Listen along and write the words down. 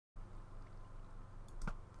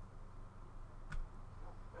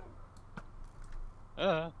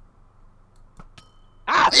Ah!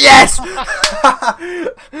 Yes!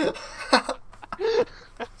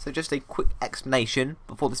 So just a quick explanation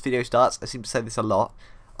before this video starts. I seem to say this a lot.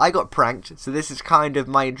 I got pranked, so this is kind of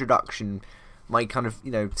my introduction, my kind of, you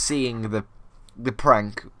know, seeing the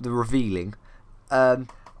prank, the revealing. I'm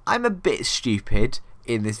a bit stupid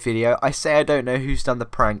in this video. I say I don't know who's done the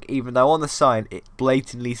prank, even though on the sign it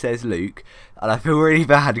blatantly says Luke, and I feel really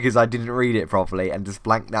bad because I didn't read it properly and just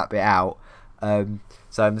blanked that bit out.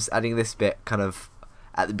 So I'm just adding this bit kind of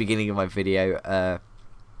at the beginning of my video,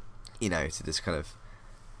 you know, to just kind of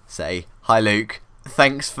say, "Hi Luke,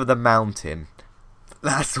 thanks for the mountain."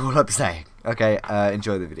 That's all I'm saying. Okay,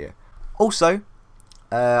 enjoy the video. Also,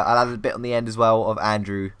 I'll add a bit on the end as well of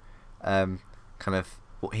Andrew, kind of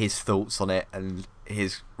what his thoughts on it and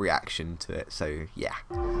his reaction to it. So yeah.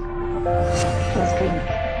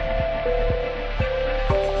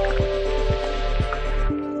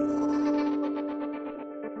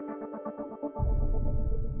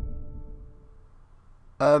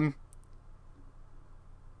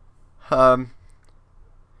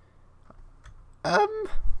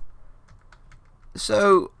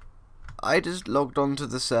 So I just logged onto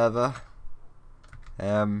the server.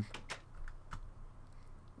 Kind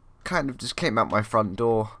of just came out my front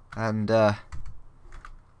door, and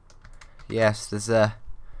yes, there's a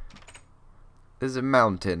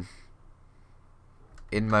mountain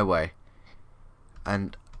in my way,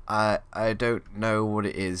 and I don't know what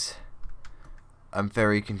it is. I'm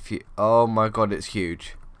very confused. Oh my god, it's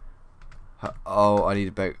huge. Oh, I need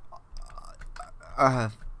a boat.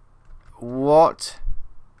 What?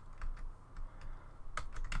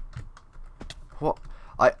 What?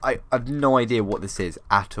 I have no idea what this is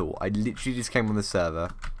at all. I literally just came on the server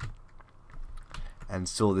and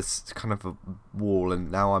saw this kind of a wall,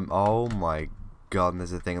 and now I'm... Oh my god, and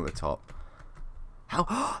there's a thing at the top.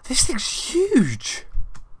 How? This thing's huge!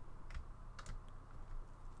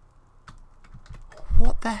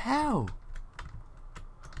 What the hell?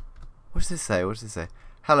 What does this say? What does this say?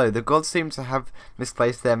 Hello, the gods seem to have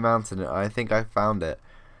misplaced their mountain. I think I found it.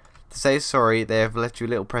 To say sorry, they have left you a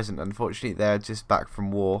little present. Unfortunately, they are just back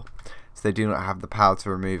from war, so they do not have the power to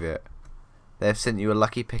remove it. They have sent you a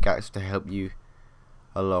lucky pickaxe to help you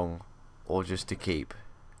along, or just to keep.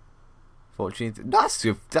 Fortune, that's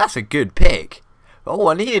a good pick. Oh,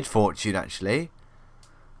 I needed fortune actually.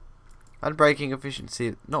 Unbreaking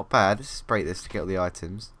efficiency, not bad. Let's just break this to get all the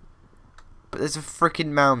items. But there's a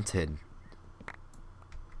freaking mountain.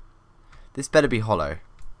 This better be hollow.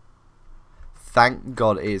 Thank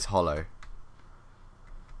God it is hollow.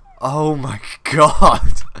 Oh my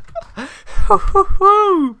god!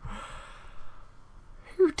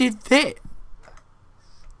 Who did this?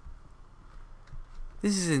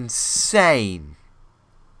 This is insane.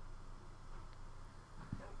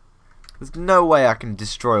 There's no way I can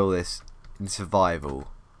destroy all this in survival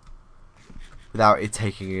without it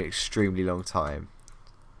taking an extremely long time.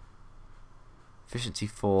 Efficiency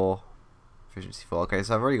 4. Efficiency 4. Okay,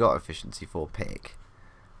 so I've already got efficiency 4 pick.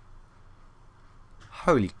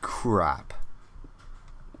 Holy crap.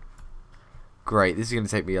 Great, this is going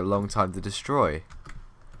to take me a long time to destroy.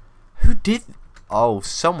 Who did... Oh,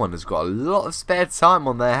 someone has got a lot of spare time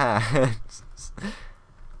on their hands.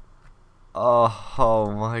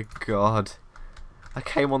 Oh my god. I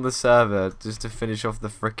came on the server just to finish off the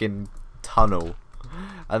frickin' tunnel.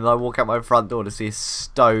 And I walk out my front door to see a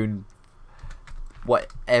stone...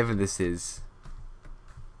 whatever this is.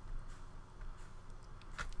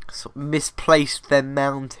 So misplaced their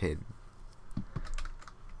mountain.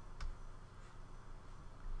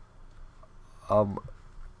 Yeah,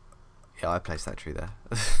 I placed that tree there.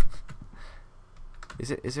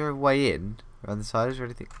 Is there a way in around the side? Is there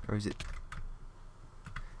anything, or is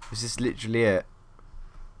this literally it?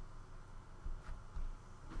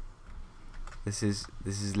 This is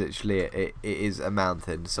literally it. It is a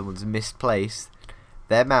mountain. Someone's misplaced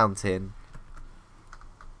their mountain.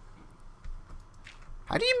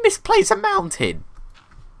 How do you misplace a mountain?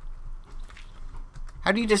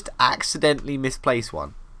 How do you just accidentally misplace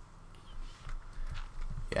one?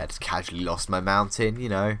 Yeah, I just casually lost my mountain, you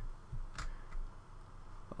know.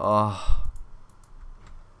 Oh.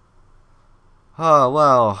 Oh,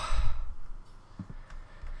 well.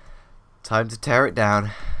 Time to tear it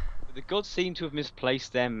down. The gods seem to have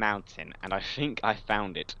misplaced their mountain, and I think I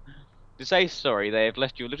found it. To say sorry, they have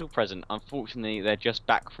left you a little present. Unfortunately, they're just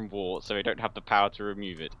back from war, so they don't have the power to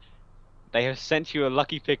remove it. They have sent you a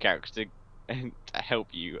lucky pickaxe to help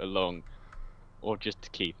you along, or just to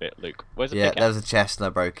keep it. Luke, where's the pickaxe? Yeah, there was a chest and I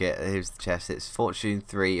broke it. Here's the chest. It's fortune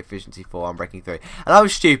 3, efficiency 4, I'm breaking 3. And I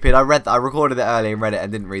was stupid. I recorded it early and read it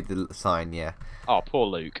and didn't read the sign. Yeah. Oh, poor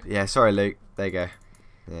Luke. Yeah, sorry, Luke. There you go.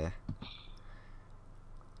 Yeah.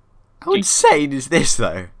 How insane is this,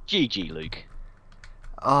 though? GG, Luke.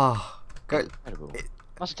 Oh, go. Incredible.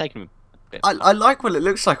 Must have taken him a bit. I like what it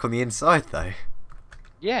looks like on the inside, though.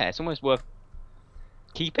 Yeah, it's almost worth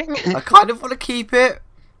keeping. I kind of want to keep it.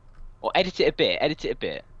 Or edit it a bit. Edit it a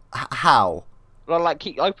bit. How? Well, like,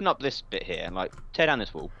 open up this bit here and like tear down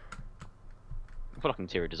this wall. I feel like an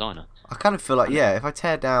interior designer. I kind of feel like, yeah, if I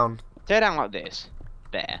tear down like this,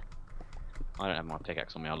 there. I don't have my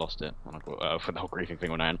pickaxe on me. I lost it when I got for the whole griefing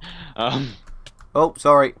thing went down. Oh,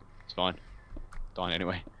 sorry. It's fine. Dying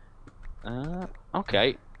anyway.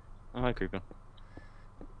 Okay. Oh, hi, creeper.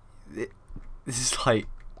 This is like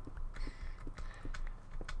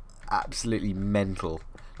absolutely mental.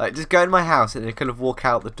 Like, just go in my house and then kind of walk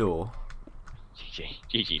out the door.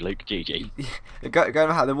 GG, Luke, GG. Go in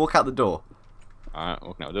my house, then walk out the door. Alright,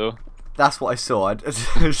 walking out the door. That's what I saw.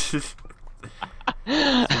 It's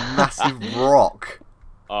a massive rock.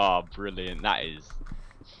 Oh, brilliant! That is.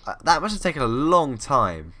 That must have taken a long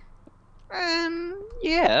time.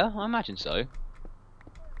 Yeah, I imagine so.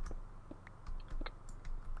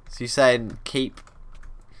 So you're saying keep?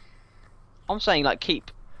 I'm saying like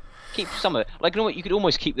keep some of it. Like, you know what? You could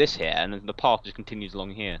almost keep this here, and then the path just continues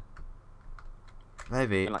along here.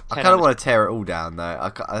 Maybe. Like, I kind of want to tear it all down though. I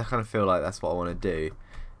kind of feel like that's what I want to do.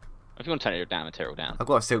 If you want to turn it down and tear it all down. I've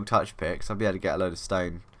got a silk touch pick, so I'll be able to get a load of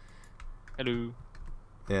stone. Hello.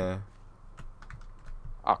 Yeah.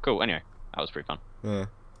 Oh, cool. Anyway, that was pretty fun. Yeah.